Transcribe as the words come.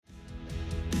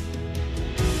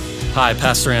Hi,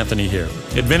 Pastor Anthony here.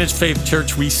 At Vintage Faith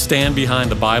Church, we stand behind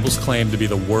the Bible's claim to be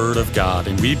the Word of God,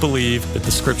 and we believe that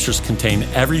the Scriptures contain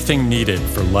everything needed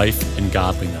for life and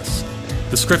godliness.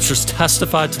 The Scriptures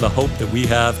testify to the hope that we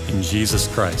have in Jesus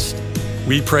Christ.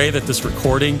 We pray that this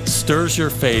recording stirs your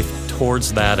faith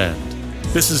towards that end.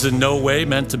 This is in no way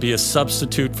meant to be a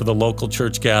substitute for the local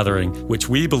church gathering, which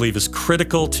we believe is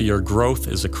critical to your growth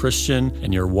as a Christian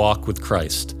and your walk with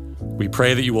Christ. We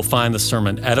pray that you will find the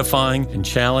sermon edifying and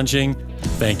challenging.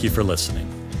 Thank you for listening.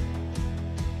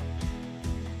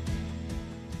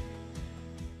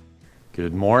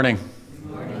 Good morning. Good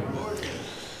morning.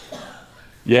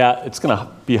 Yeah, it's going to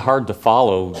be hard to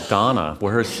follow Donna.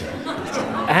 Where is she?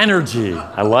 Energy.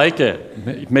 I like it.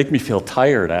 You make me feel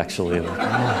tired, actually.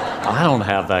 I don't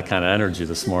have that kind of energy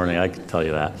this morning, I can tell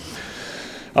you that.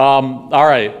 All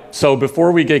right, so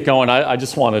before we get going, I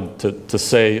just wanted to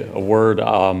say a word.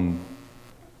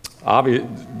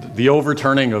 The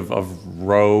overturning of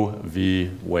Roe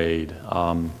v. Wade.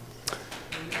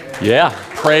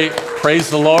 Praise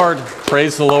the Lord.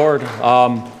 Praise the Lord.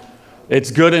 It's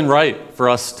good and right for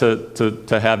us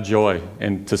to have joy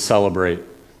and to celebrate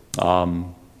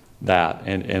that.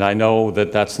 And I know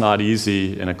that that's not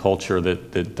easy in a culture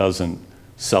that doesn't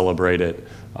celebrate it.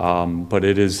 But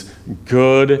it is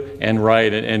good and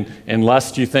right. And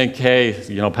lest you think, hey,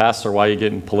 Pastor, why are you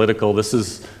getting political? This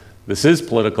is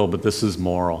political, but this is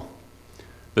moral.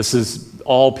 This is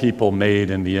all people made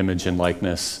in the image and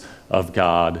likeness of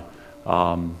God.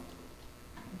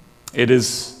 It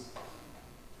is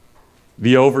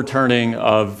the overturning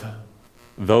of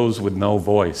those with no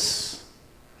voice,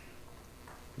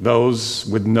 those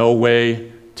with no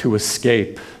way to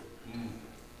escape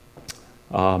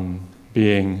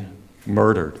being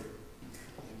murdered.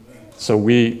 So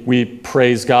we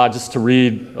praise God. Just to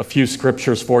read a few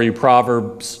scriptures for you.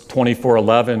 Proverbs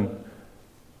 24:11.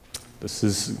 This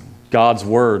is God's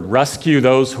word. Rescue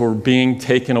those who are being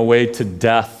taken away to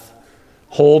death.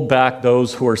 Hold back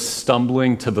those who are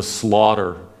stumbling to the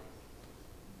slaughter.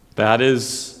 That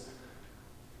is,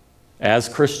 as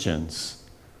Christians,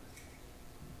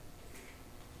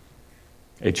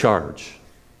 a charge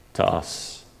to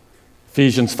us.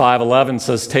 Ephesians 5:11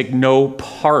 says, take no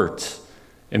part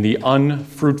in the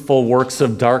unfruitful works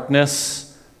of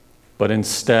darkness, but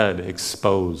instead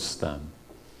expose them.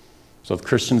 So if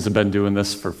Christians have been doing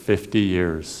this for 50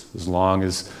 years, as long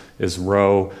as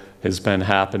Roe has been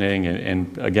happening,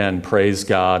 and again, praise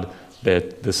God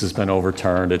that this has been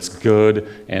overturned. It's good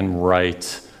and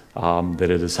right that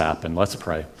it has happened. Let's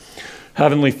pray.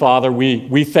 Heavenly Father,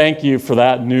 we thank you for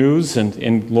that news,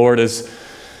 and Lord, it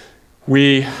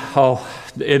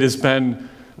has been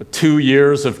 2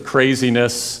 years of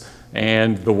craziness,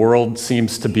 and the world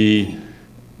seems to be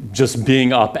just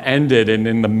being upended, and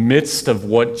in the midst of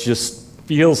what just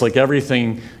feels like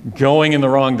everything going in the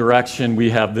wrong direction, we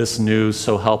have this news.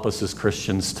 So help us as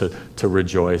Christians to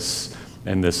rejoice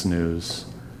in this news.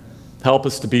 Help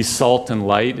us to be salt and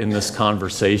light in this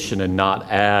conversation and not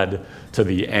add to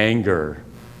the anger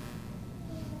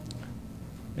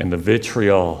and the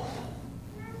vitriol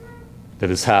that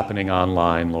is happening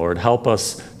online, Lord. Help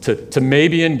us to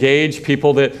maybe engage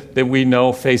people that we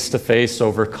know face to face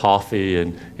over coffee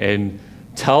and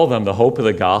tell them the hope of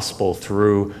the gospel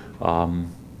through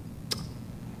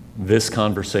this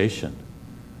conversation.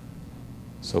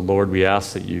 So, Lord, we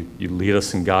ask that you lead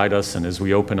us and guide us, and as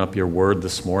we open up your word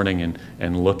this morning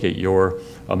and look at your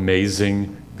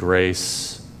amazing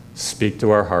grace, speak to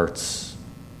our hearts.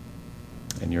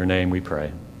 In your name we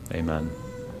pray. Amen.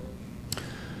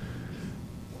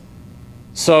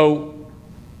 So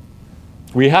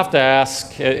we have to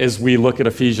ask, as we look at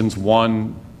Ephesians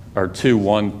 1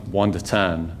 to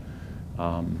 10,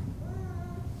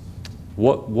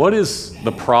 what is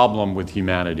the problem with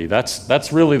humanity?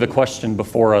 That's really the question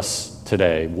before us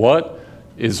today. What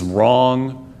is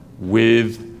wrong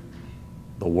with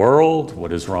the world?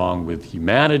 What is wrong with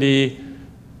humanity?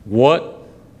 What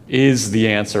is the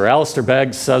answer? Alistair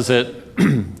Begg says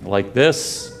it like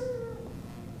this.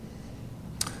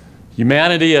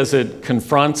 Humanity, as it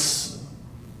confronts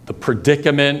the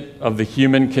predicament of the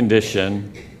human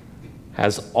condition,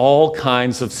 has all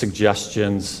kinds of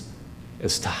suggestions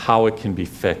as to how it can be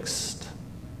fixed.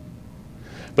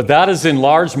 But that is in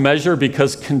large measure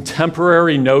because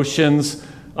contemporary notions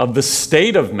of the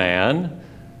state of man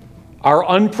are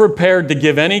unprepared to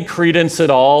give any credence at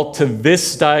all to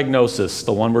this diagnosis,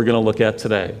 the one we're going to look at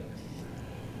today,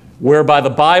 whereby the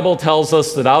Bible tells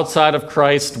us that outside of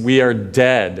Christ we are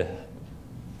dead,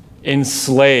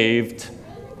 enslaved,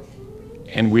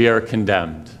 and we are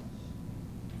condemned.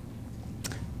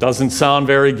 Doesn't sound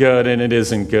very good, and it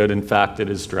isn't good. In fact, it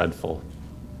is dreadful.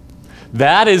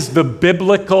 That is the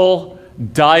biblical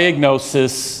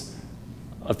diagnosis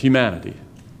of humanity.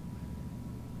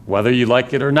 Whether you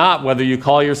like it or not, whether you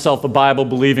call yourself a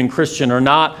Bible-believing Christian or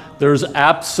not, there's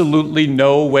absolutely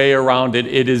no way around it.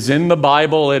 It is in the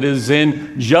Bible. It is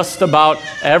in just about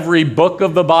every book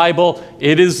of the Bible.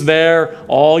 It is there.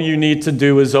 All you need to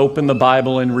do is open the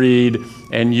Bible and read,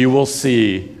 and you will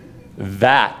see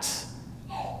that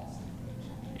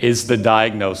is the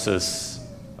diagnosis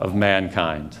of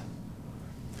mankind.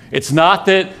 It's not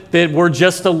that we're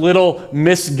just a little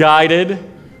misguided,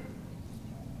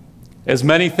 as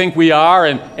many think we are,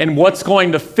 and what's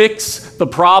going to fix the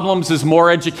problems is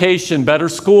more education, better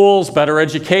schools, better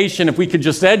education. If we could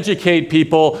just educate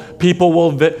people, people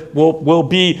will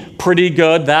be pretty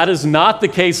good. That is not the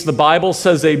case. The Bible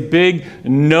says a big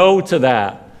no to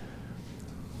that.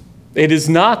 It is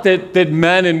not that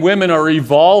men and women are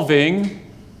evolving,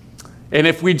 and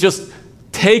if we just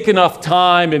take enough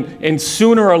time, and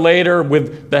sooner or later,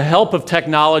 with the help of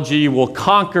technology, we'll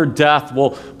conquer death,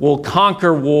 we'll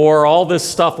conquer war, all this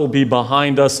stuff will be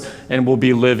behind us, and we'll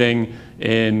be living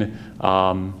in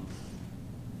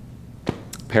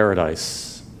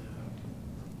paradise.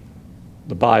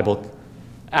 The Bible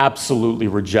absolutely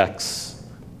rejects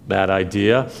that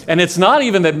idea. And it's not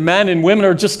even that men and women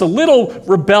are just a little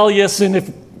rebellious, and if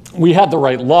we had the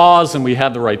right laws and we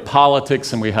had the right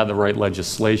politics and we had the right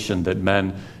legislation, that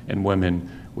men and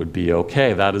women would be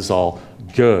okay. That is all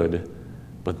good,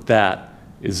 but that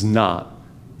is not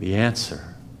the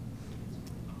answer.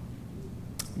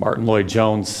 Martin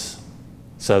Lloyd-Jones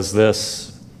says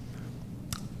this: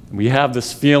 we have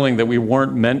this feeling that we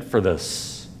weren't meant for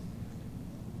this.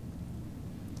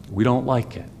 We don't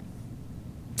like it.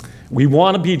 We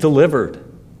want to be delivered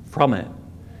from it.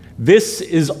 This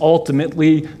is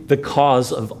ultimately the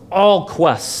cause of all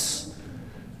quests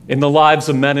in the lives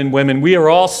of men and women. We are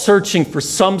all searching for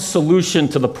some solution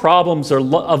to the problems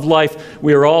of life.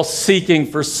 We are all seeking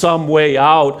for some way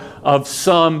out of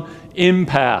some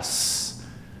impasse.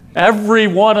 Every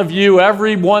one of you,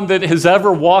 everyone that has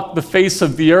ever walked the face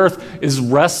of the earth is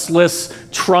restless,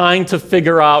 trying to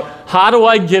figure out, how do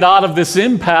I get out of this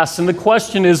impasse? And the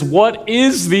question is, what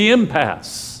is the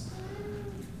impasse?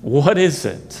 What is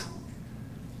it?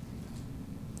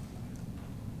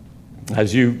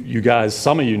 As you guys,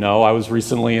 some of you know, I was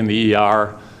recently in the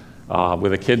ER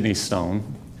with a kidney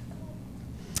stone.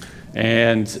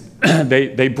 And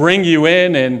they bring you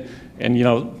in and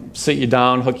sit you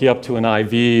down, hook you up to an IV.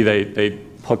 They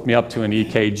hooked me up to an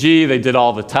EKG. They did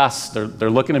all the tests. They're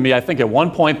looking at me. I think at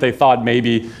one point they thought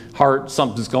maybe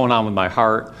something's going on with my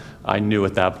heart. I knew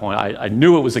at that point. I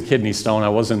knew it was a kidney stone. I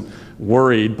wasn't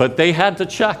worried, but they had to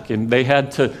check and they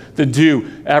had to do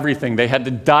everything. They had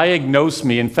to diagnose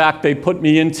me. In fact, they put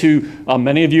me into,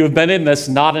 many of you have been in this,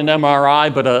 not an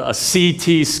MRI, but a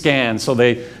CT scan. So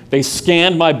they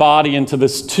scanned my body into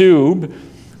this tube,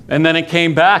 and then it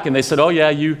came back and they said, oh yeah,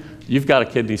 you've got a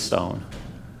kidney stone.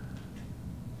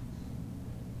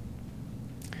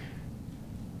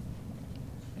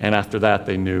 And after that,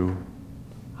 they knew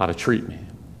how to treat me.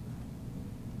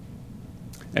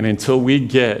 And until we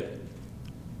get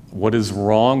what is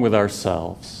wrong with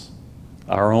ourselves,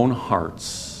 our own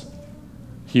hearts,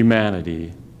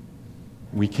 humanity,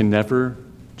 we can never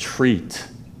treat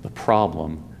the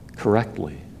problem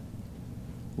correctly.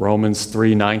 Romans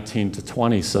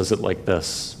 3:19-20 says it like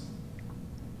this: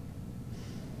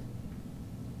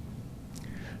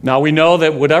 now we know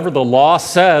that whatever the law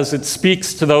says, it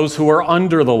speaks to those who are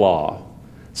under the law,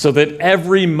 so that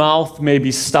every mouth may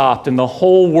be stopped and the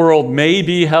whole world may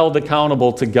be held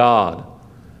accountable to God.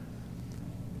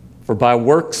 For by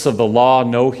works of the law,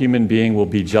 no human being will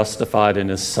be justified in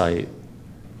his sight,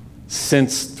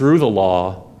 since through the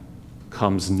law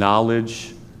comes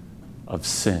knowledge of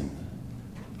sin.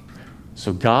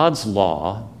 So God's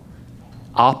law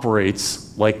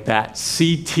operates like that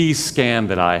CT scan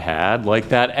that I had, like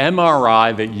that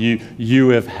MRI that you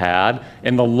have had,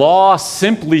 and the law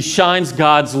simply shines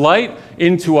God's light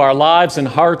into our lives and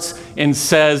hearts and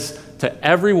says to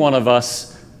every one of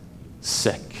us,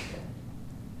 sick.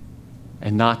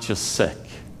 And not just sick.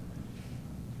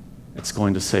 It's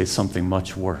going to say something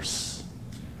much worse.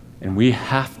 And we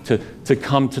have to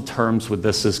come to terms with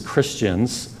this as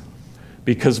Christians,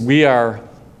 because we are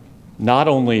not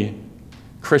only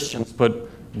Christians, but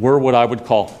we're what I would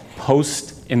call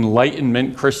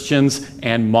post-Enlightenment Christians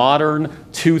and modern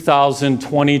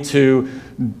 2022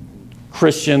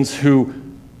 Christians who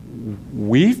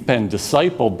we've been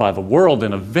discipled by the world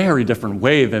in a very different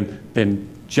way than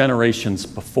generations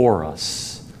before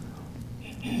us.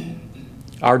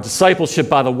 Our discipleship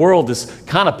by the world has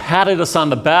kind of patted us on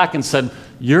the back and said,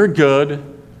 you're good,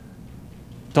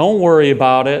 Don't worry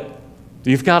about it.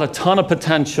 You've got a ton of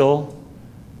potential.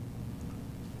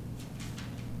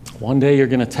 One day you're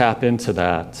going to tap into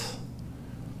that.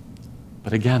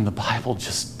 But again, the Bible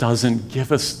just doesn't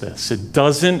give us this. It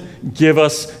doesn't give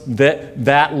us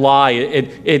that lie.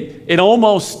 It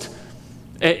almost,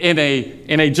 in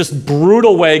a just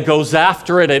brutal way, goes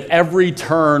after it at every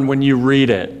turn when you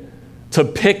read it, to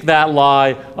pick that lie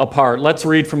apart. Let's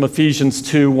read from Ephesians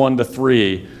 2,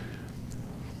 1-3,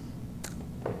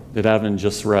 that Evan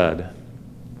just read.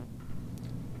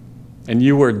 And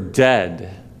you were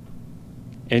dead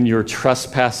in your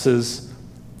trespasses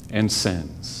and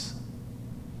sins.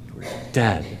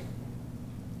 Dead,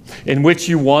 in which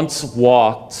you once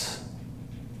walked,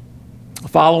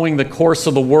 following the course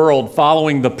of the world,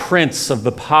 following the prince of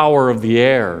the power of the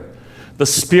air, the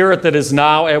spirit that is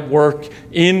now at work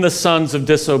in the sons of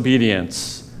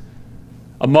disobedience,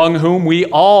 among whom we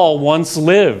all once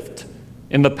lived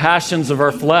in the passions of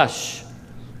our flesh,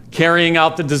 carrying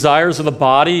out the desires of the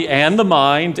body and the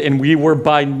mind, and we were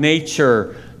by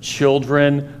nature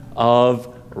children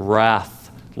of wrath,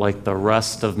 like the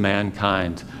rest of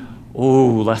mankind.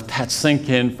 Ooh, let that sink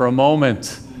in for a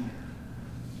moment.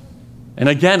 And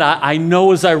again, I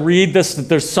know as I read this that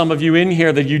there's some of you in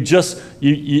here that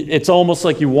it's almost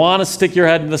like you want to stick your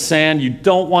head in the sand. You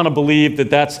don't want to believe that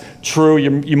that's true.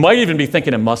 You might even be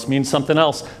thinking it must mean something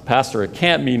else. Pastor, it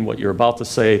can't mean what you're about to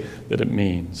say that it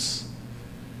means.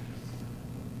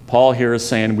 Paul here is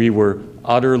saying we were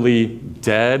utterly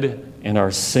dead in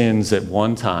our sins at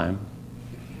one time,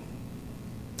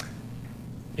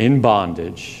 in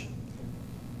bondage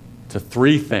to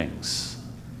three things.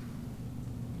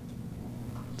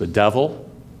 The devil,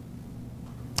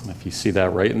 if you see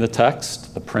that right in the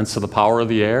text, the prince of the power of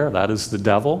the air, that is the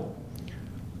devil.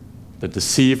 The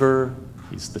deceiver,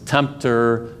 he's the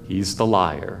tempter, he's the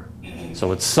liar.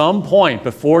 So at some point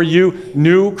before you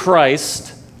knew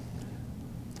Christ,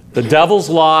 the devil's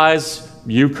lies,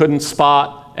 you couldn't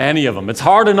spot any of them. It's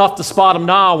hard enough to spot them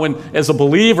now as a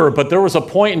believer, but there was a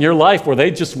point in your life where they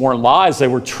just weren't lies, they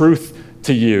were truth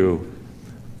to you.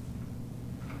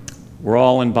 We're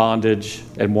all in bondage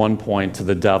at one point to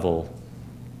the devil.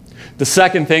 The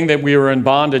second thing that we were in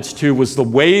bondage to was the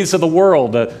ways of the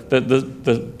world.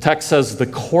 The text says the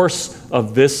course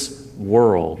of this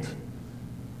world.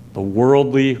 The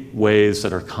worldly ways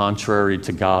that are contrary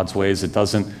to God's ways. It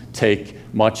doesn't take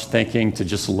much thinking to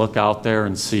just look out there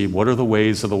and see what are the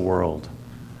ways of the world.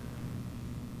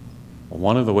 Well,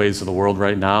 one of the ways of the world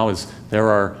right now is there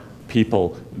are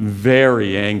people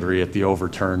very angry at the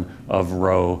overturn of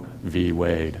Roe v.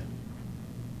 Wade.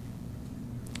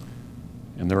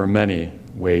 And there are many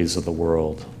ways of the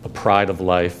world. The pride of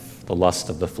life, the lust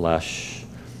of the flesh.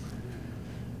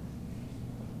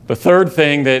 The third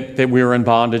thing that we were in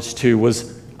bondage to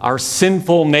was our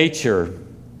sinful nature.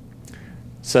 It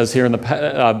says here,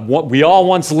 we all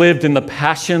once lived in the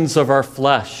passions of our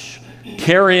flesh,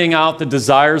 carrying out the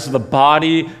desires of the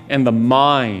body and the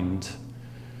mind.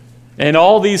 And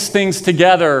all these things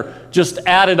together just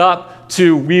added up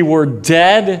to we were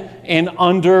dead and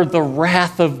under the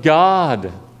wrath of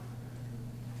God.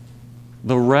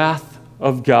 The wrath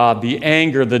of God, the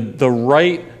anger, the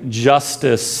right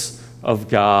justice of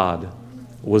God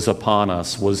was upon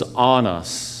us, was on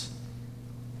us.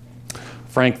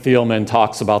 Frank Thielman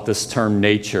talks about this term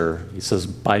nature. He says,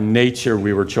 by nature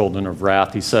we were children of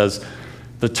wrath. He says,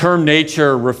 the term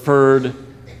nature referred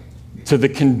to the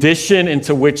condition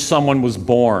into which someone was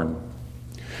born.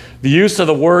 The use of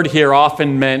the word here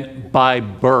often meant by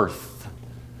birth.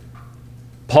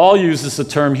 Paul uses the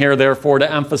term here, therefore, to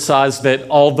emphasize that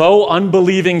although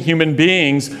unbelieving human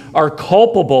beings are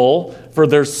culpable for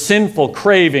their sinful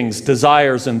cravings,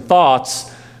 desires, and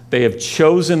thoughts, they have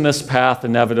chosen this path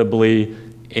inevitably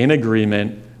in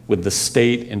agreement with the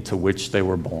state into which they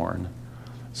were born.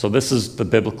 So this is the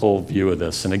biblical view of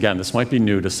this. And again, this might be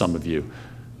new to some of you.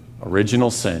 Original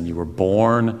sin. You were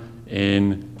born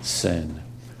in sin.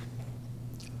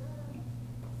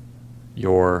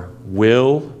 Your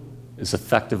will is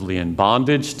effectively in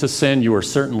bondage to sin. You are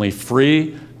certainly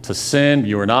free to sin.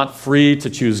 You are not free to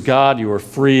choose God. You are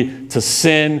free to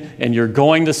sin, and you're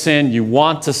going to sin. You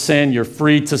want to sin. You're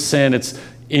free to sin. It's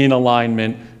in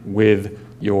alignment with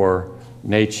your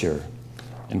nature.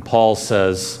 And Paul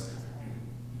says,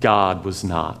 God was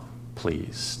not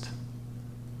pleased.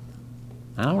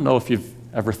 I don't know if you've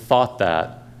ever thought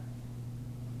that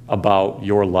about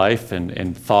your life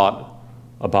and thought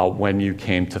about when you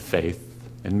came to faith.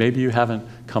 And maybe you haven't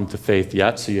come to faith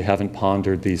yet, so you haven't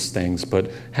pondered these things.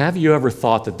 But have you ever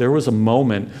thought that there was a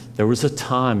moment, there was a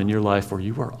time in your life where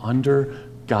you were under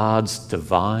God's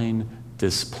divine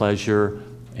displeasure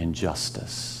and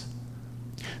justice?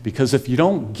 Because if you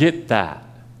don't get that,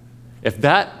 if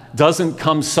that doesn't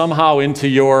come somehow into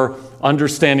your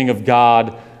understanding of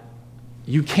God,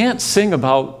 you can't sing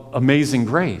about amazing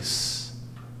grace.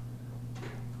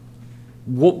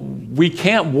 We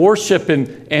can't worship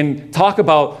and talk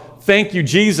about thank you,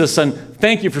 Jesus, and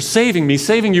thank you for saving me.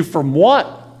 Saving you from what?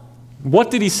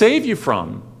 What did he save you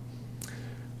from?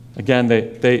 Again,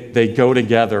 they go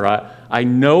together. I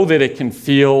know that it can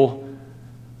feel,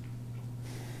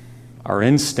 our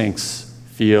instincts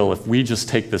feel, if we just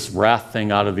take this wrath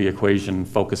thing out of the equation and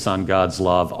focus on God's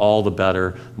love, all the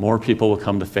better. More people will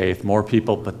come to faith, more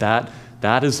people, but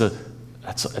that's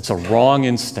a wrong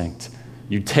instinct.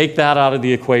 You take that out of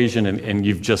the equation and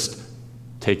you've just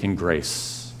taken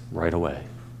grace right away.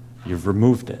 You've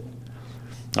removed it.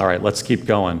 All right, let's keep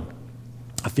going.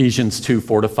 Ephesians 2,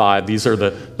 4-5. These are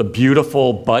the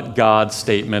beautiful but God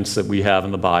statements that we have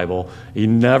in the Bible. He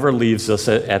never leaves us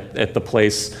at the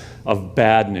place of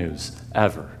bad news,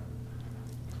 ever.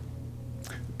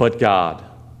 But God,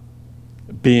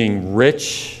 being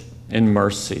rich in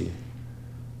mercy,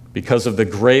 because of the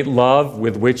great love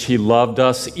with which he loved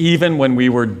us, even when we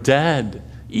were dead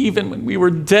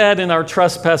in our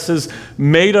trespasses,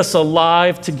 made us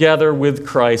alive together with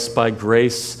Christ. By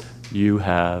grace you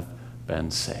have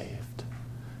been saved.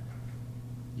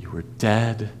 You were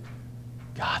dead,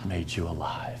 God made you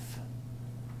alive.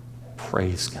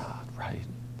 Praise God, right?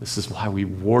 This is why we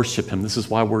worship him. This is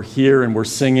why we're here and we're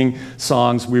singing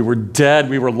songs. We were dead,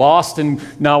 we were lost, and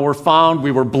now we're found.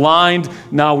 We were blind,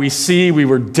 now we see. We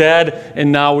were dead,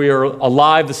 and now we are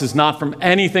alive. This is not from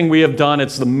anything we have done.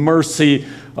 It's the mercy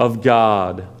of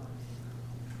God.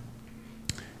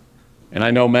 And I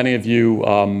know many of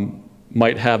you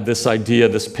might have this idea,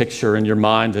 this picture in your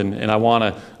mind, and I'm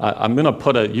going to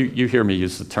put you hear me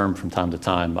use the term from time to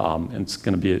time, and it's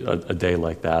going to be a day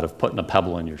like that, of putting a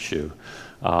pebble in your shoe.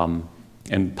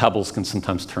 And pebbles can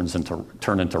sometimes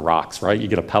turn into rocks, right? You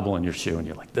get a pebble in your shoe and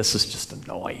you're like, this is just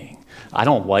annoying. I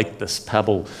don't like this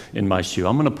pebble in my shoe.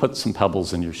 I'm going to put some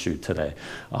pebbles in your shoe today.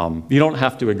 You don't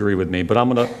have to agree with me, but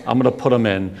I'm going to put them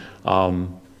in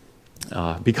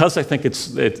because I think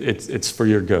it's for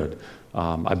your good.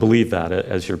 I believe that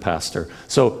as your pastor.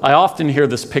 So I often hear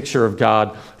this picture of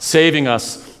God saving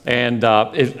us, and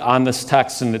on this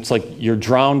text, and it's like you're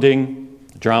drowning,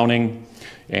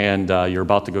 and you're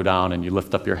about to go down, and you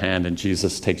lift up your hand, and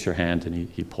Jesus takes your hand, and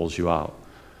he pulls you out.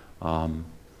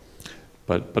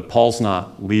 But Paul's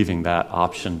not leaving that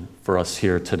option for us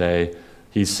here today.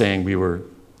 He's saying we were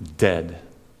dead,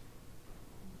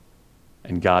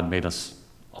 and God made us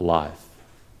alive.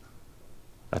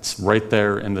 That's right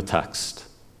there in the text.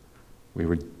 We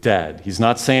were dead. He's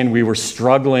not saying we were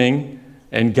struggling,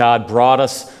 and God brought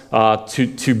us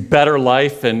to better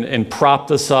life and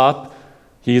propped us up.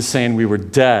 He is saying we were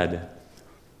dead,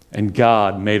 and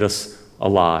God made us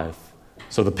alive.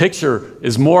 So the picture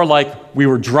is more like we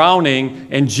were drowning,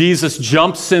 and Jesus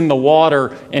jumps in the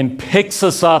water and picks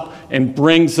us up and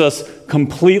brings us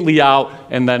completely out,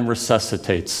 and then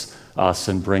resuscitates us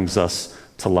and brings us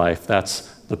to life. That's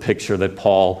the picture that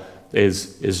Paul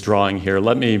is drawing here.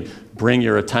 Let me bring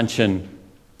your attention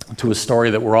to a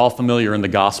story that we're all familiar in the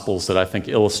Gospels that I think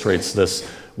illustrates this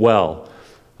well.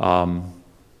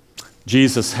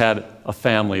 Jesus had a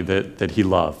family that he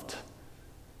loved.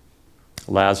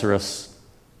 Lazarus,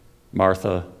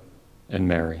 Martha, and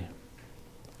Mary.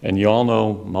 And you all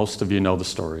know, most of you know the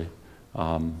story.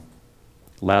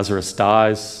 Lazarus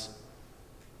dies,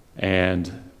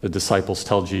 and the disciples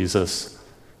tell Jesus,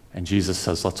 and Jesus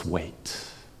says, let's wait.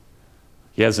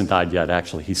 He hasn't died yet,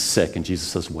 actually. He's sick, and Jesus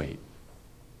says, wait.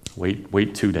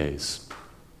 Wait 2 days.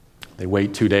 They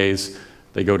wait 2 days.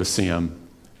 They go to see him.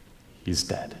 He's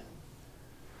dead.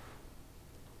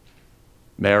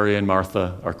 Mary and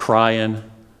Martha are crying.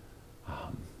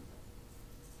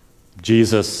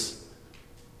 Jesus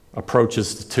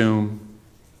approaches the tomb,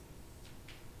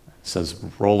 says,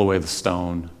 roll away the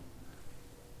stone.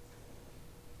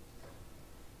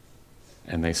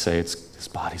 And they say, his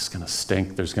body's going to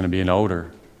stink. There's going to be an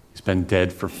odor. He's been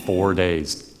dead for 4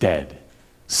 days. Dead.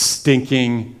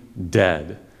 Stinking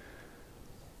dead.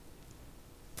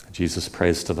 Jesus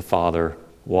prays to the Father,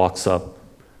 walks up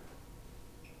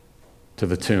to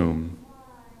the tomb,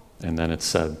 and then it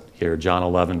said here, John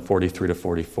 11,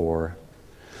 43-44.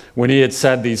 When he had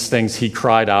said these things, he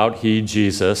cried out, he,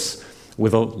 Jesus,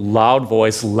 with a loud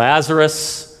voice,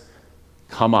 Lazarus,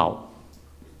 come out.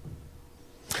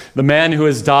 The man who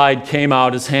has died came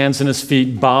out, his hands and his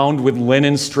feet bound with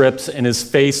linen strips and his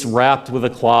face wrapped with a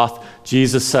cloth.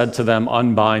 Jesus said to them,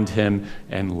 unbind him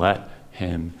and let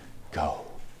him go.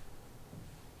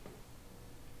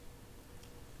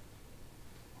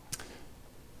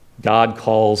 God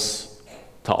calls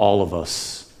to all of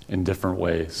us in different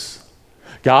ways.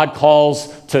 God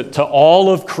calls to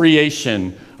all of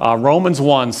creation. Romans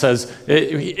 1 says,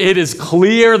 it is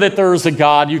clear that there is a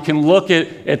God. You can look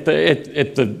at the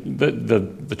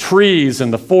trees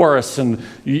and the forests, and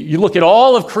you look at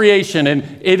all of creation,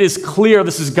 and it is clear.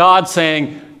 This is God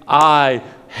saying, I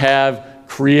have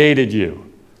created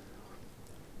you.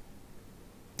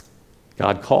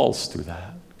 God calls through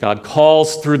that. God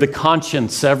calls through the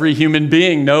conscience. Every human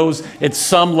being knows at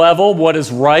some level what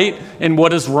is right and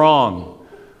what is wrong.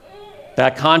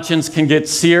 That conscience can get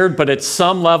seared, but at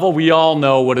some level, we all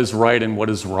know what is right and what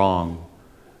is wrong.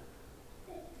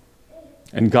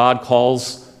 And God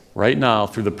calls right now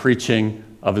through the preaching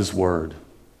of His Word.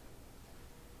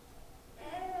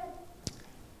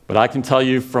 But I can tell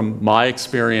you from my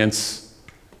experience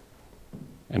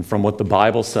and from what the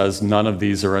Bible says, none of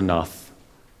these are enough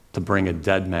to bring a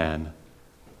dead man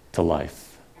to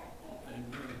life.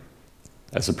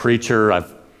 As a preacher,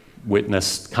 I've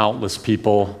witnessed countless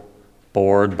people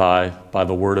bored by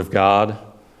the Word of God,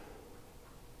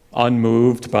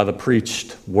 unmoved by the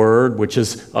preached Word, which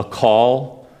is a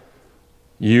call.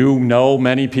 You know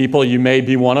many people, you may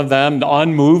be one of them,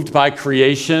 unmoved by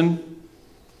creation.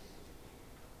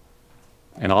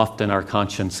 And often our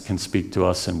conscience can speak to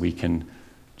us and we can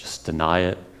just deny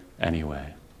it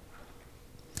anyway.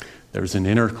 There's an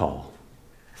inner call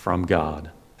from God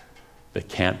that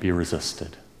can't be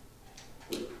resisted.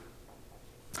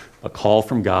 A call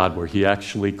from God where He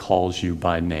actually calls you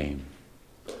by name.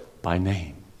 By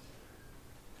name.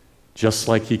 Just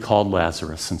like He called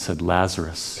Lazarus and said,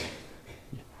 Lazarus,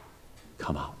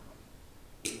 come out.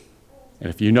 And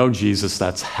if you know Jesus,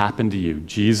 that's happened to you.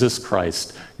 Jesus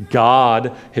Christ,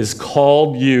 God has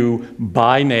called you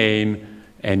by name,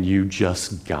 and you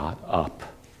just got up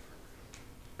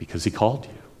because He called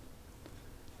you.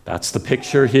 That's the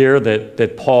picture here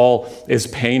that Paul is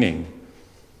painting.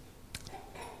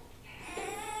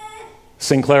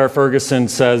 Sinclair Ferguson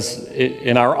says,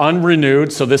 in our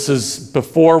unrenewed, so this is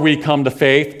before we come to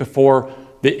faith, before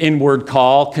the inward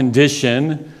call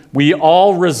condition, we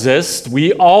all resist,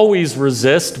 we always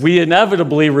resist, we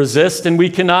inevitably resist, and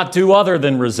we cannot do other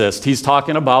than resist. He's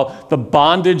talking about the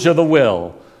bondage of the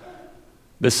will.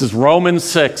 This is Romans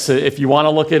 6. If you want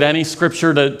to look at any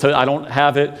scripture, I don't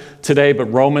have it today, but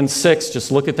Romans 6,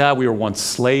 just look at that. We were once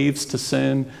slaves to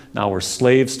sin. Now we're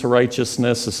slaves to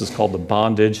righteousness. This is called the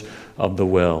bondage of the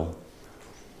will.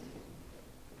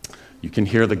 You can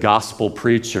hear the gospel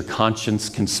preached. Your conscience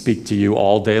can speak to you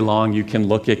all day long. You can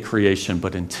look at creation,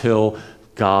 but until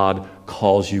God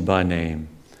calls you by name,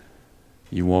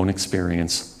 you won't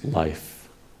experience life.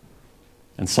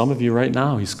 And some of you right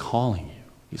now, He's calling you.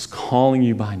 He's calling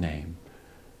you by name.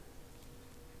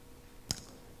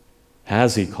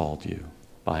 Has He called you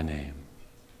by name?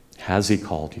 Has He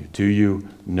called you? Do you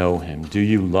know Him? Do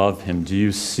you love Him? Do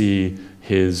you see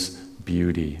His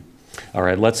beauty? All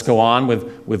right, let's go on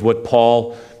with what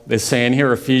Paul is saying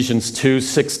here, Ephesians 2,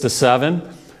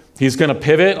 6-7. He's going to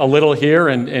pivot a little here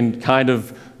and kind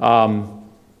of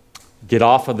get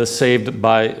off of the saved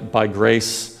by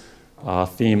grace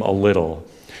theme a little.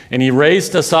 And He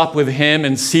raised us up with Him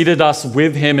and seated us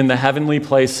with Him in the heavenly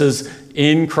places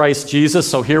in Christ Jesus.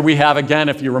 So here we have again,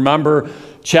 if you remember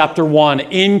chapter 1,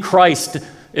 in Christ.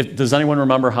 Does anyone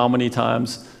remember how many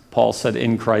times Paul said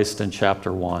in Christ in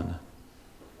chapter 1?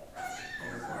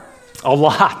 A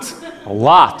lot.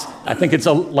 I think it's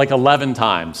like 11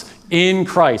 times. In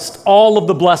Christ. All of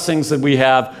the blessings that we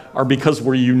have are because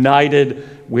we're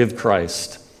united with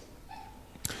Christ.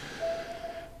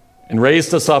 And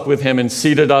raised us up with Him and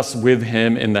seated us with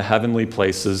Him in the heavenly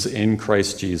places in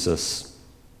Christ Jesus,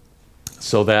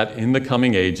 so that in the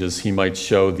coming ages He might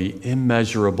show the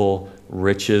immeasurable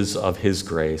riches of His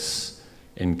grace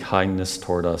in kindness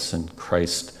toward us in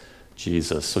Christ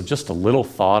Jesus. So just a little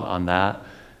thought on that.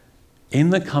 In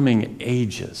the coming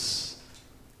ages,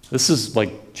 this is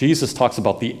like Jesus talks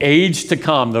about the age to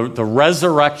come, the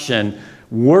resurrection.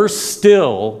 We're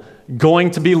still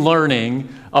going to be learning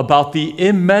about the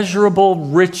immeasurable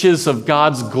riches of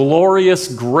God's glorious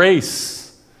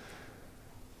grace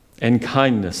and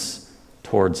kindness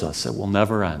towards us. It will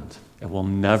never end. It will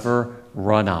never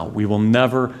run out. We will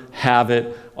never have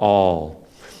it all.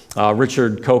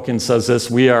 Richard Koken says this,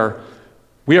 we are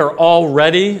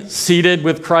already seated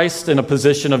with Christ in a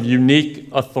position of unique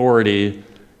authority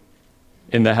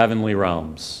in the heavenly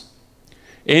realms,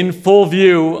 in full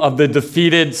view of the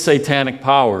defeated satanic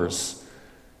powers,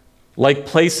 like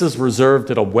places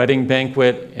reserved at a wedding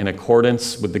banquet in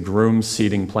accordance with the groom's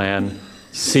seating plan.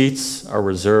 Seats are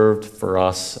reserved for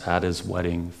us at His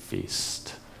wedding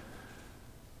feast.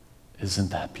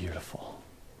 Isn't that beautiful?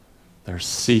 There's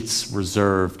seats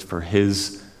reserved for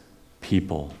his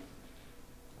people.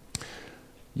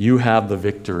 You have the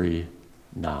victory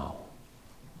now.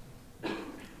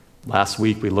 Last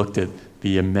week we looked at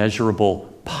the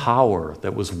immeasurable power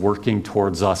that was working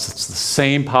towards us. It's the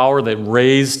same power that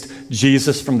raised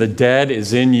Jesus from the dead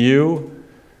is in you.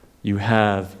 You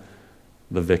have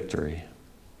the victory.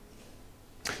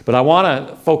 But I want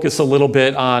to focus a little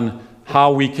bit on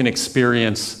how we can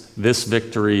experience this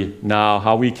victory now,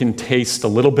 how we can taste a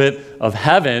little bit of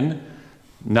heaven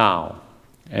now.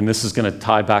 And this is going to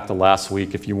tie back to last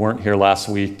week. If you weren't here last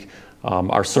week,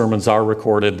 our sermons are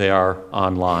recorded. They are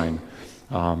online.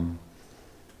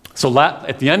 So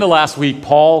at the end of last week,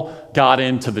 Paul got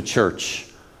into the church.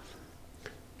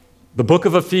 The book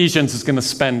of Ephesians is going to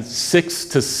spend 6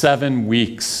 to 7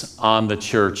 weeks on the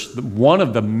church. One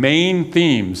of the main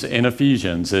themes in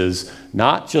Ephesians is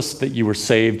not just that you were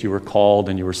saved, you were called,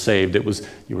 and you were saved. It was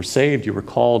you were saved, you were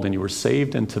called, and you were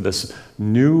saved into this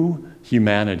new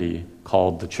humanity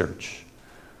called the church.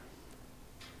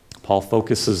 Paul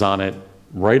focuses on it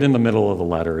right in the middle of the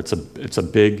letter. It's a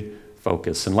big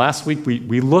focus. And last week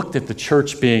we looked at the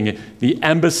church being the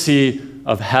embassy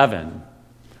of heaven.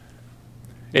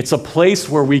 It's a place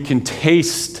where we can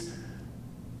taste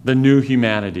the new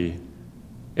humanity.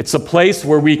 It's a place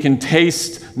where we can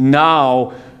taste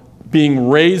now being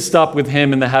raised up with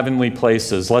him in the heavenly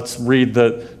places. Let's read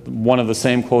one of the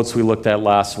same quotes we looked at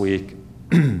last week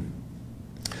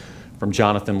from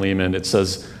Jonathan Leeman. It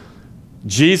says,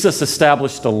 Jesus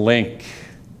established a link,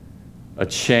 a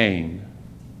chain,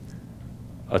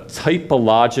 a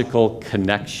typological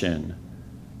connection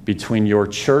between your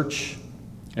church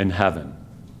and heaven.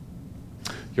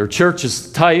 Your church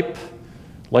is type,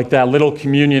 like that little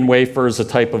communion wafer is a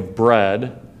type of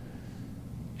bread,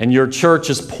 and your church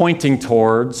is pointing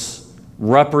towards,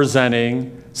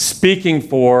 representing, speaking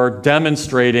for,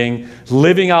 demonstrating,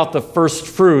 living out the first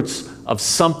fruits of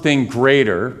something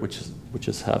greater, which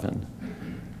is heaven,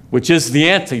 which is the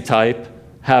antitype,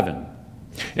 heaven.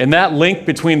 And that link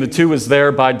between the two is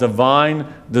there by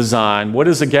divine design. What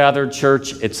is a gathered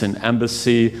church? It's an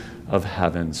embassy of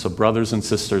heaven. So brothers and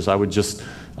sisters, I would just,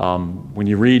 when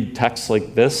you read texts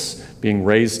like this, being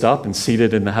raised up and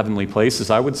seated in the heavenly places,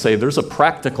 I would say there's a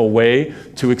practical way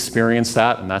to experience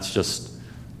that, and that's just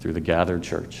through the gathered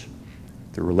church.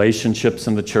 Through relationships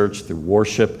in the church, through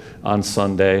worship on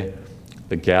Sunday,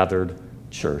 the gathered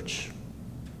church.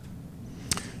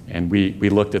 And we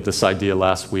looked at this idea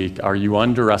last week. Are you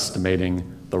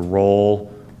underestimating the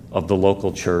role of the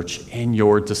local church in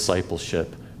your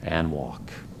discipleship and walk?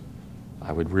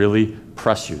 I would really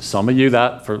press you. Some of you,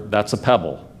 that's a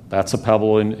pebble. That's a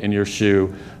pebble in your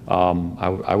shoe.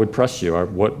 I would press you.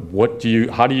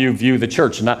 How do you view the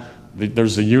church?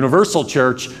 There's a universal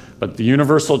church, but the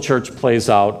universal church plays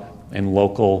out in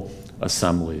local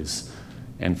assemblies.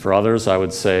 And for others, I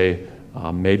would say,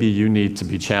 maybe you need to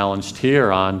be challenged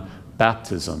here on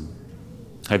baptism.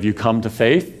 Have you come to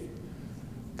faith?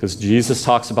 Because Jesus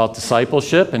talks about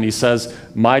discipleship, and he says,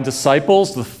 my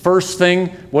disciples, what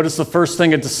is the first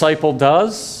thing a disciple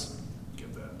does? Get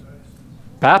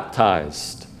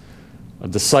Baptized. A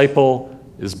disciple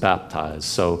is baptized.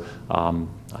 So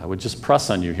I would just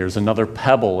press on you. Here's another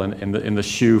pebble in the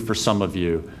shoe for some of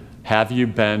you. Have you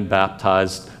been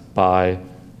baptized by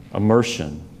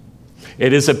immersion?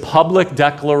 It is a public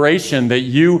declaration that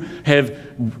you have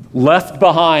left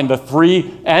behind the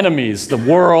three enemies, the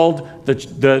world,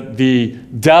 the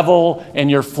devil, and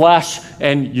your flesh,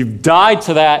 and you've died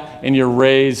to that, and you're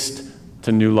raised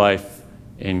to new life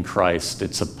in Christ.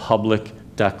 It's a public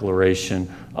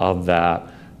declaration of that.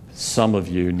 Some of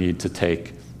you need to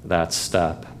take that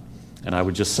step. And I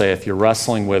would just say, if you're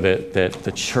wrestling with it, that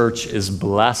the church is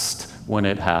blessed when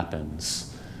it happens.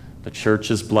 The church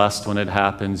is blessed when it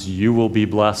happens. You will be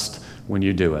blessed when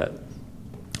you do it.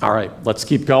 All right, let's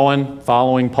keep going,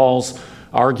 following Paul's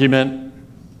argument.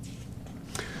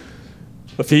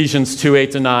 Ephesians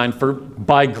 2:8-9, for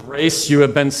by grace you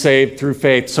have been saved through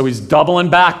faith. So he's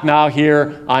doubling back now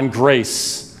here on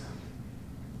grace.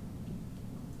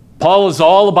 Paul is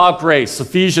all about grace.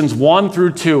 Ephesians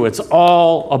 1-2, it's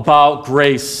all about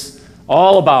grace,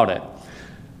 all about it.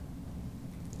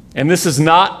 And this is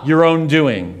not your own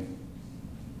doing.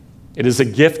 It is a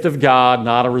gift of God,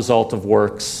 not a result of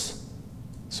works,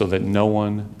 so that no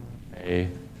one may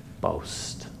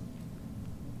boast.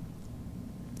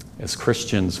 As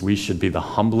Christians, we should be the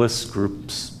humblest group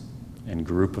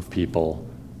of people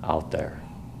out there.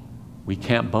 We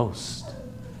can't boast.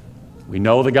 We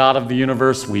know the God of the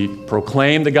universe. We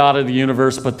proclaim the God of the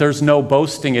universe, but there's no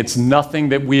boasting. It's nothing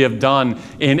that we have done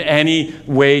in any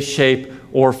way, shape,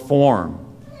 or form.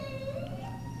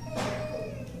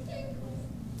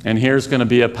 And here's going to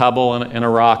be a pebble and a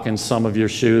rock in some of your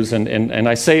shoes. And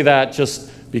I say that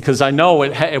just because I know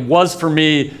it was for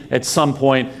me at some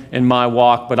point in my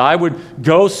walk. But I would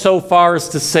go so far as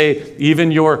to say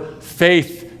even your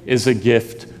faith is a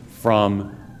gift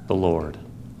from the Lord.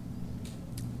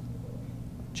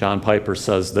 John Piper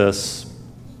says this: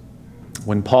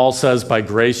 when Paul says, by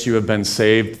grace you have been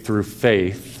saved through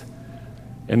faith,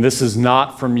 and this is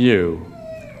not from you,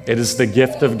 it is the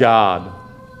gift of God.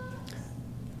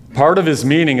 Part of his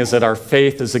meaning is that our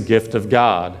faith is a gift of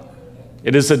God.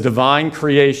 It is a divine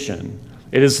creation.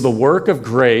 It is the work of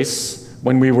grace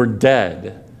when we were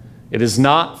dead. It is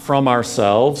not from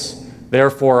ourselves.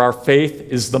 Therefore, our faith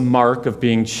is the mark of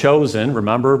being chosen.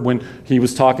 Remember when he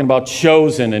was talking about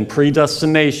chosen and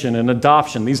predestination and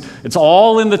adoption. It's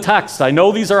all in the text. I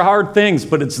know these are hard things,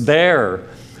 but it's there.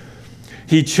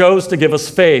 He chose to give us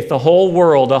faith. The whole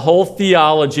world, a whole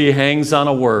theology hangs on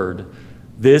a word.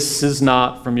 This is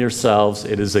not from yourselves.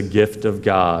 It is a gift of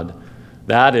God.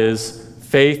 That is,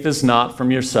 faith is not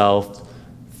from yourself.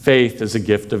 Faith is a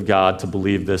gift of God. To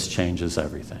believe this changes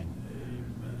everything.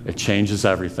 It changes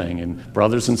everything. And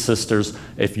brothers and sisters,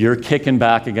 if you're kicking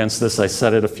back against this, I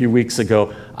said it a few weeks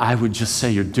ago, I would just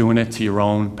say you're doing it to your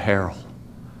own peril.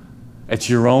 It's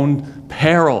your own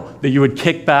peril that you would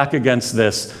kick back against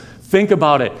this. Think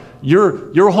about it.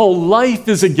 Your whole life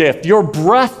is a gift. Your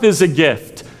breath is a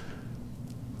gift.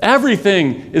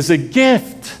 Everything is a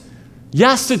gift.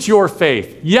 Yes, it's your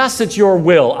faith. Yes, it's your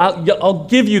will. I'll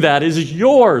give you that. It is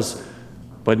yours.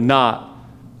 But not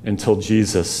until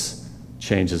Jesus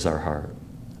changes our heart.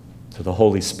 So the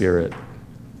Holy Spirit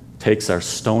takes our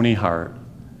stony heart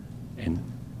and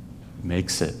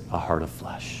makes it a heart of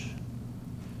flesh.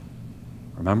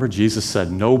 Remember, Jesus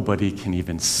said nobody can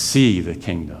even see the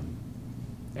kingdom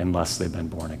unless they've been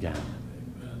born again.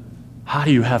 How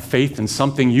do you have faith in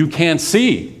something you can't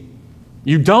see?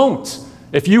 You don't.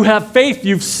 If you have faith,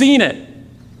 you've seen it.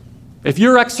 If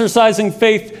you're exercising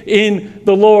faith in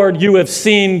the Lord, you have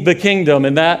seen the kingdom,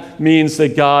 and that means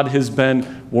that God has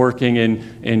been working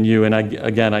in you. And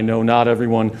I know not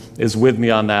everyone is with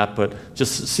me on that, but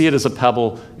just see it as a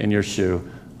pebble in your shoe.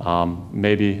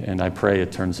 Maybe, and I pray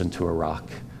it turns into a rock.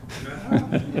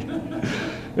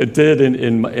 It did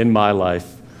in my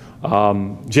life.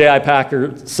 J.I.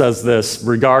 Packer says this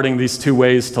regarding these two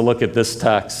ways to look at this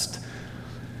text.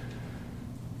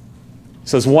 He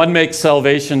says, one makes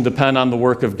salvation depend on the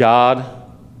work of God,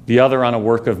 the other on a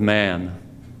work of man.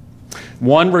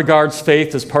 One regards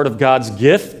faith as part of God's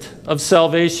gift of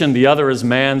salvation, the other as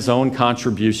man's own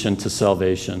contribution to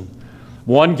salvation.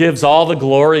 One gives all the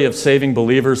glory of saving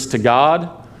believers to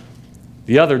God,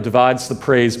 the other divides the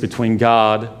praise between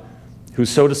God, who,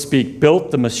 so to speak,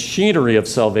 built the machinery of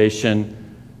salvation,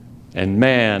 and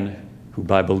man, who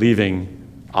by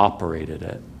believing operated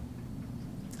it.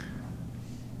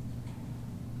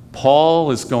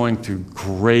 Paul is going through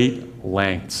great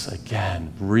lengths.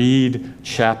 Again, read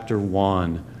chapter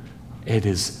 1.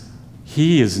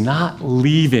 He is not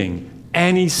leaving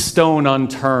any stone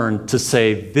unturned to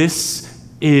say, this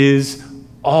is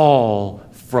all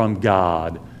from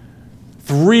God.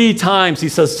 3 times he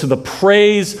says, to the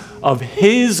praise of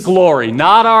his glory,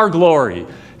 not our glory,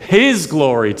 his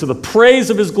glory, to the praise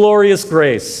of his glorious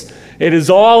grace. It is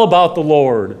all about the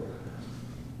Lord.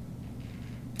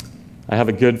 I have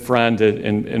a good friend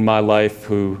in my life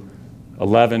who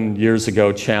 11 years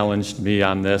ago challenged me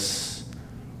on this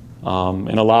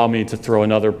and allowed me to throw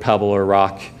another pebble or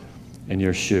rock in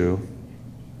your shoe.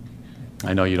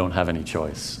 I know you don't have any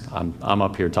choice. I'm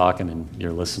up here talking and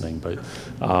you're listening, but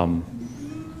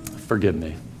forgive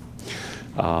me.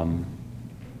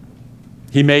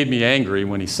 He made me angry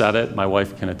when he said it. My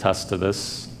wife can attest to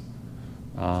this.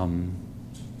 But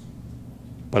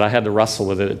I had to wrestle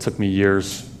with it. It took me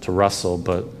years to wrestle,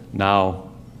 but now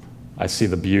I see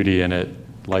the beauty in it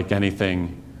like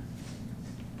anything.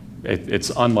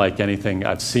 It's unlike anything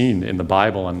I've seen in the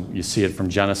Bible, and you see it from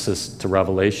Genesis to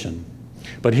Revelation.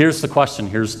 But here's the question.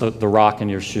 Here's the rock in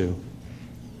your shoe.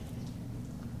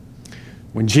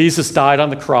 When Jesus died on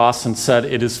the cross and said,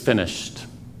 it is finished,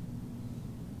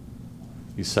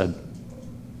 he said,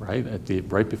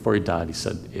 right before he died, he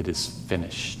said, it is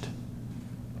finished.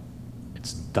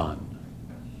 It's done.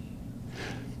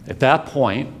 At that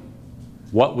point,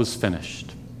 what was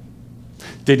finished?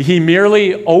 Did he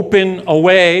merely open a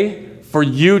way for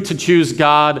you to choose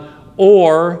God,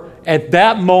 or at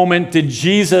that moment did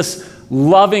Jesus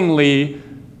lovingly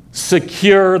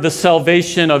secure the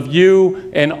salvation of you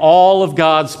and all of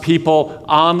God's people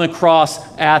on the cross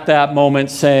at that moment,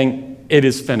 saying, it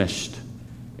is finished.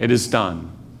 It is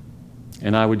done.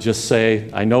 And I would just say,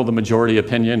 I know the majority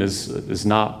opinion is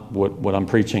not what I'm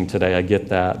preaching today. I get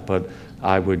that. But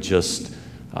I would just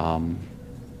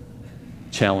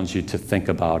challenge you to think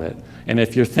about it. And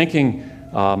if you're thinking,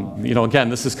 again,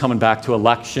 this is coming back to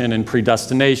election and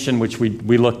predestination, which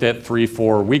we looked at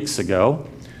 3-4 weeks ago.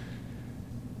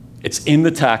 It's in the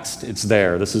text. It's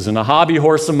there. This isn't a hobby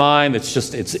horse of mine.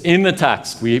 It's in the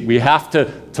text. We have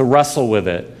to wrestle with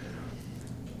it.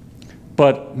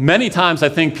 But many times I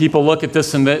think people look at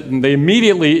this and they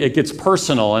immediately, it gets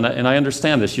personal. And I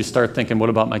understand this. You start thinking, what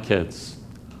about my kids?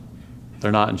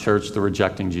 They're not in church. They're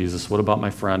rejecting Jesus. What about my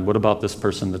friend? What about this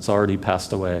person that's already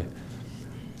passed away?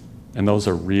 And those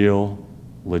are real,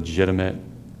 legitimate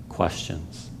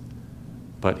questions.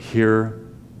 But here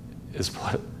is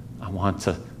what I want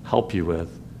to help you with.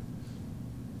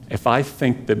 If I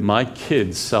think that my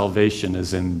kids' salvation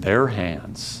is in their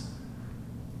hands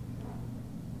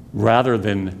rather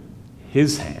than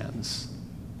his hands,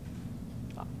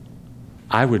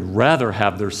 I would rather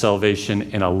have their salvation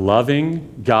in a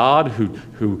loving God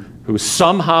who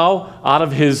somehow, out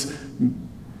of his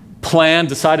plan,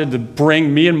 decided to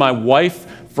bring me and my wife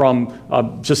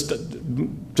from just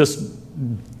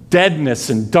deadness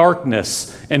and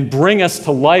darkness and bring us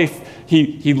to life.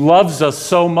 He loves us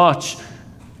so much.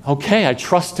 Okay, I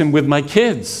trust him with my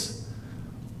kids.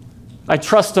 I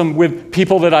trust him with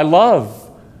people that I love.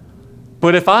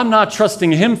 But if I'm not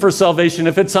trusting him for salvation,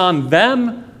 if it's on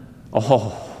them,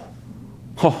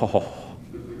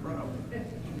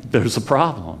 there's a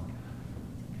problem.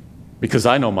 Because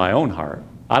I know my own heart.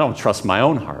 I don't trust my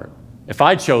own heart. If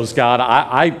I chose God,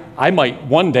 I might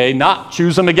one day not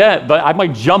choose him again, but I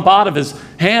might jump out of his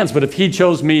hands. But if he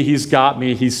chose me, he's got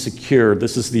me, he's secured.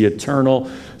 This is the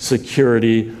eternal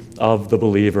security of the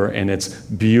believer, and it's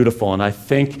beautiful. And I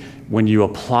think when you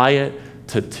apply it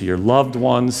to your loved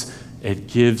ones, it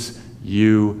gives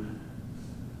you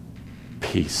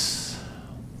peace.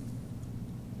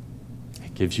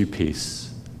 It gives you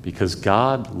peace because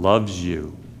God loves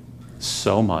you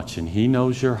so much, and he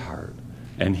knows your heart.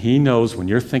 And he knows when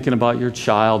you're thinking about your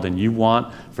child and you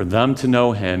want for them to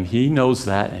know him, he knows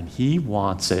that, and he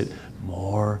wants it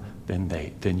more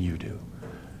than you do.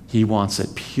 He wants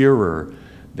it purer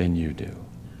than you do.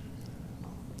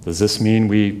 Does this mean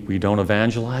we don't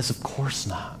evangelize? Of course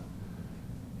not.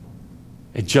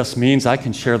 It just means I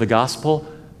can share the gospel.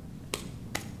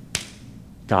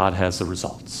 God has the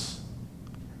results.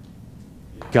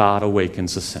 God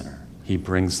awakens a sinner. He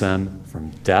brings them from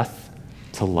death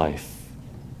to life.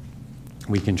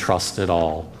 We can trust it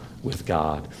all with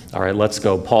God. All right, let's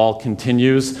go. Paul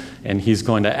continues, and he's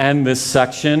going to end this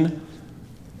section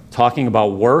talking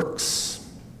about works.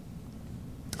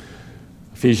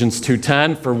 Ephesians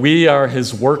 2:10, for we are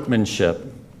his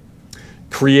workmanship,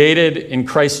 created in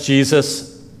Christ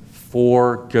Jesus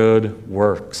for good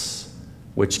works,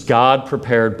 which God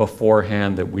prepared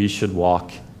beforehand that we should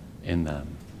walk in them.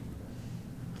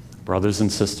 Brothers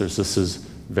and sisters, this is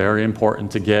very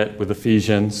important to get with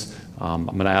Ephesians. I'm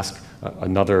going to ask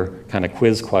another kind of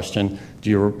quiz question.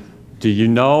 Do you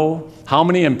know how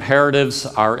many imperatives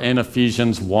are in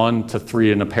Ephesians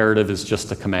 1-3? An imperative is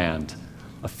just a command.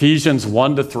 Ephesians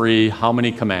 1-3, how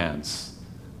many commands?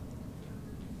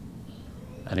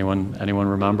 Anyone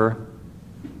remember?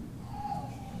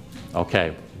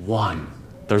 Okay, one.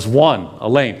 There's one,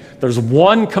 Elaine. There's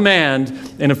one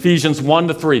command in Ephesians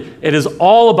 1-3. It is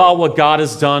all about what God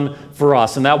has done for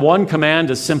us. And that one command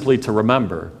is simply to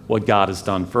remember what God has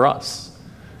done for us.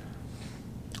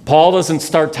 Paul doesn't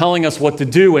start telling us what to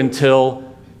do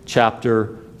until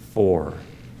chapter 4.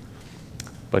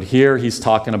 But here he's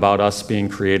talking about us being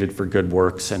created for good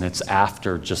works, and it's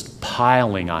after just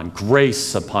piling on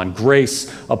grace upon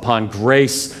grace upon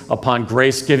grace upon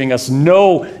grace, giving us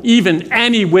even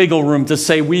any wiggle room to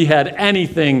say we had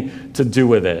anything to do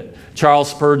with it.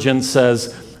 Charles Spurgeon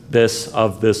says this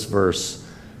of this verse: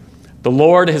 the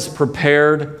Lord has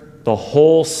prepared the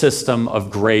whole system of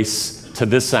grace to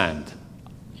this end,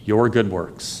 your good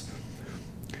works,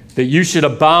 that you should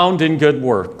abound in good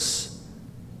works.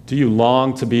 Do you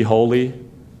long to be holy?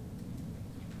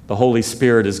 The Holy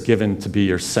Spirit is given to be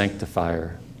your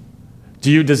sanctifier. Do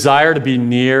you desire to be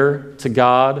near to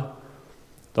God?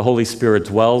 The Holy Spirit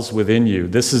dwells within you.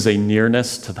 This is a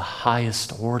nearness to the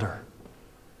highest order.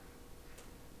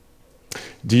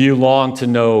 Do you long to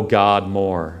know God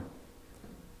more?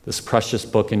 This precious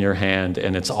book in your hand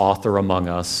and its author among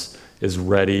us is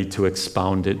ready to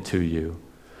expound it to you.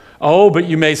 Oh, but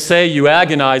you may say you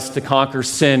agonize to conquer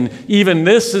sin. Even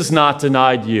this is not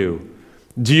denied you.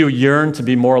 Do you yearn to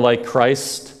be more like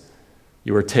Christ?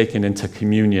 You are taken into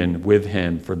communion with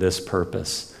him for this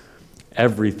purpose.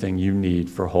 Everything you need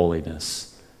for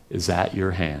holiness is at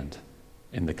your hand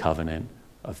in the covenant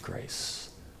of grace.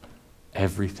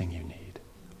 Everything you need.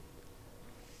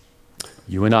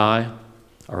 You and I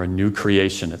are a new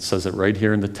creation. It says it right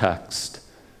here in the text.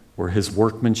 We're his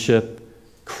workmanship,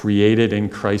 created in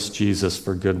Christ Jesus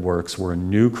for good works. We're a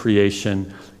new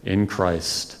creation in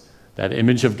Christ. That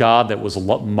image of God that was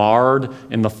marred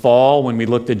in the fall when we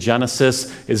looked at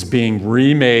Genesis is being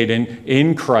remade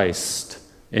in Christ,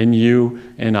 in you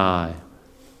and I.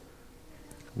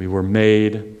 We were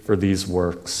made for these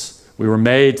works. We were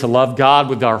made to love God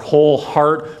with our whole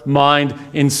heart, mind,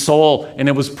 and soul, and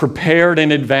it was prepared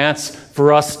in advance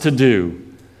for us to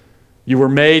do. You were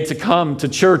made to come to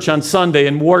church on Sunday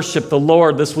and worship the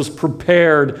Lord. This was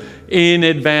prepared in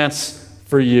advance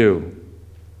for you.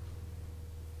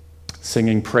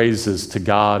 Singing praises to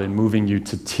God and moving you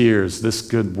to tears, this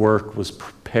good work was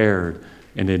prepared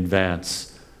in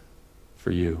advance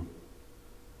for you.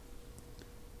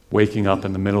 Waking up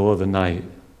in the middle of the night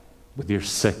with your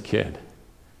sick kid,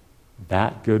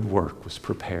 that good work was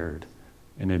prepared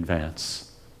in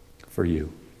advance for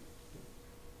you.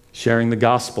 Sharing the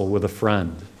gospel with a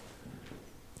friend,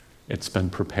 it's been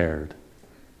prepared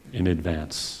in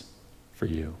advance for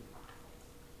you.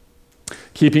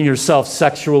 Keeping yourself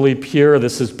sexually pure,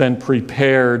 this has been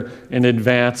prepared in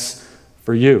advance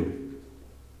for you.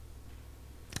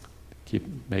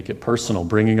 Make it personal.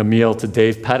 Bringing a meal to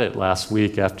Dave Pettit last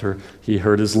week after he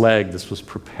hurt his leg, this was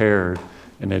prepared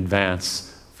in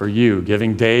advance for you.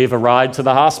 Giving Dave a ride to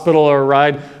the hospital or a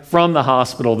ride from the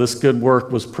hospital, this good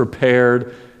work was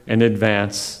prepared in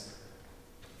advance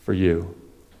for you.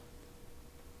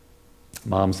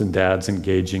 Moms and dads,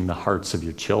 engaging the hearts of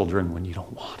your children when you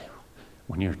don't want to,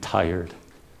 when you're tired.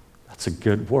 That's a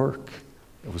good work.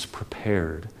 It was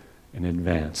prepared in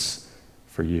advance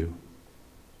for you.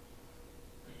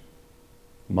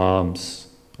 Moms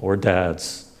or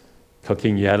dads,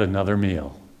 cooking yet another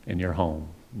meal in your home,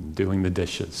 doing the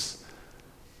dishes,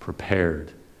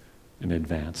 prepared in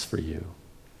advance for you.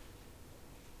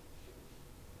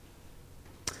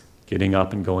 Getting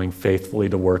up and going faithfully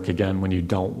to work again when you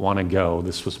don't want to go,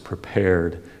 this was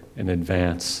prepared in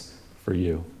advance for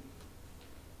you.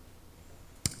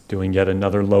 Doing yet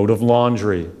another load of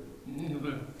laundry,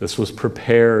 this was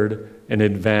prepared in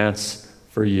advance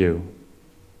for you.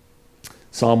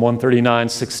 Psalm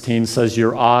 139:16 says,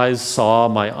 your eyes saw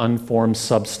my unformed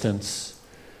substance.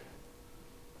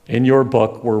 In your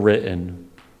book were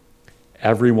written,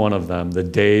 every one of them, the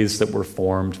days that were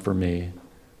formed for me,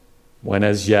 when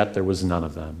as yet there was none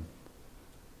of them.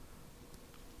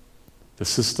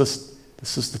 This is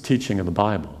the teaching of the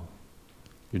Bible.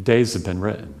 Your days have been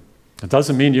written. It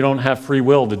doesn't mean you don't have free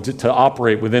will to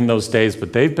operate within those days,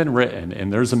 but they've been written,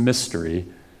 and there's a mystery.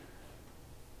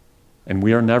 And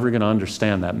we are never going to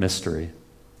understand that mystery.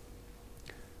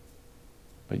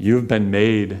 But you have been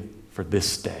made for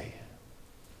this day.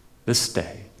 This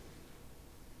day.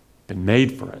 Been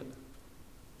made for it.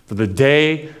 For the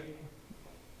day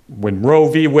when Roe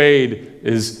v. Wade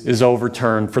is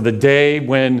overturned. For the day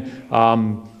when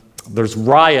there's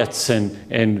riots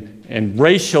and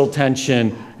racial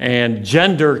tension and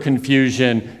gender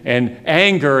confusion and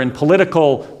anger and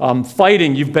political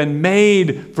fighting. You've been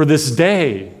made for this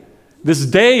day. This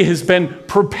day has been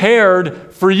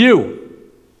prepared for you.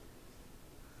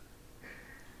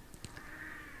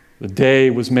 The day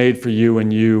was made for you,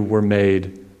 and you were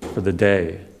made for the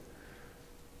day.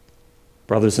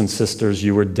 Brothers and sisters,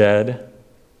 you were dead,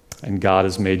 and God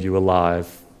has made you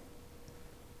alive.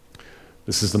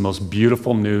 This is the most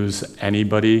beautiful news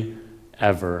anybody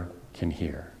ever can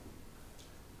hear.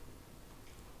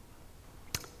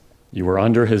 You were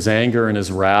under his anger and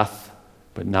his wrath,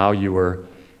 but now you were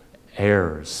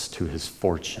heirs to his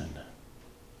fortune.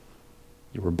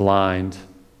 You were blind,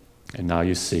 and now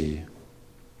you see.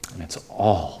 And it's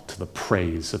all to the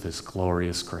praise of his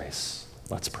glorious grace.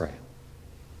 Let's pray.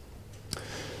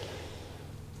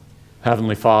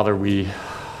 Heavenly Father, we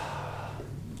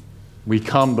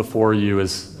come before you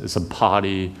as a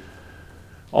body,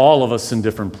 all of us in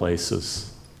different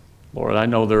places. Lord, I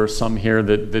know there are some here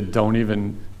that don't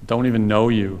even know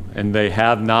you, and they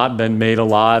have not been made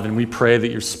alive, and we pray that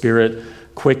your Spirit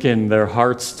quicken their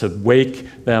hearts to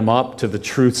wake them up to the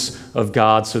truths of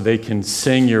God so they can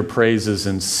sing your praises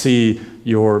and see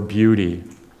your beauty.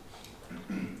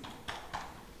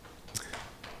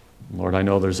 Lord, I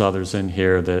know there's others in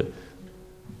here that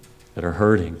are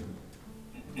hurting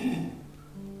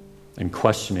and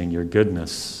questioning your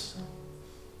goodness.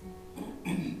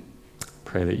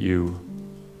 Pray that you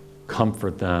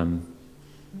comfort them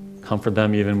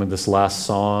even with this last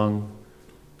song,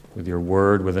 with your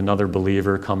word, with another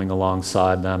believer coming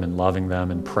alongside them and loving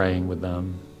them and praying with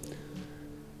them.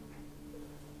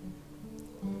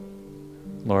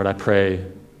 Lord, I pray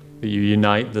that you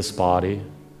unite this body,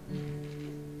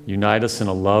 unite us in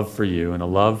a love for you and a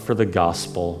love for the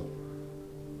gospel.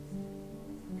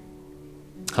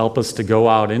 Help us to go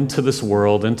out into this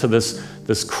world, into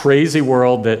this crazy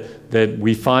world that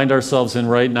we find ourselves in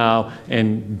right now,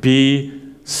 and be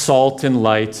salt and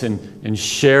light and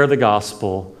share the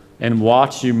gospel and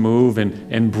watch you move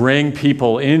and bring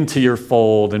people into your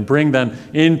fold and bring them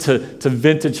into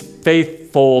Vintage Faith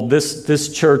Fold,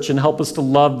 this church, and help us to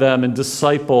love them and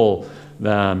disciple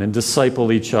them and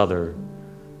disciple each other.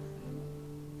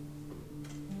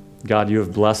 God, you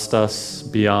have blessed us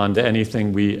beyond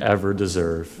anything we ever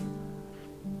deserve.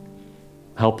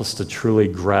 Help us to truly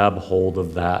grab hold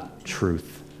of that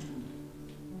truth.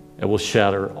 It will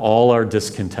shatter all our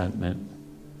discontentment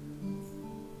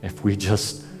if we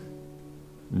just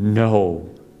know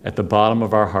at the bottom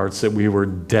of our hearts that we were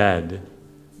dead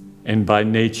and by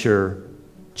nature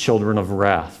children of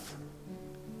wrath.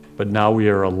 But now we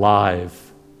are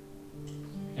alive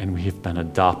and we have been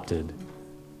adopted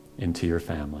into your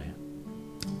family.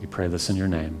 We pray this in your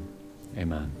name.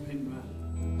 Amen.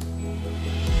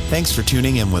 Thanks for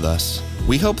tuning in with us.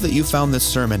 We hope that you found this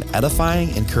sermon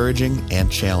edifying, encouraging, and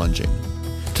challenging.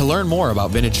 To learn more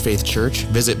about Vintage Faith Church,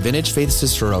 visit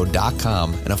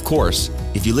vintagefaithcicero.com. And of course,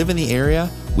 if you live in the area,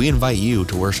 we invite you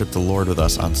to worship the Lord with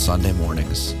us on Sunday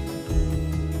mornings.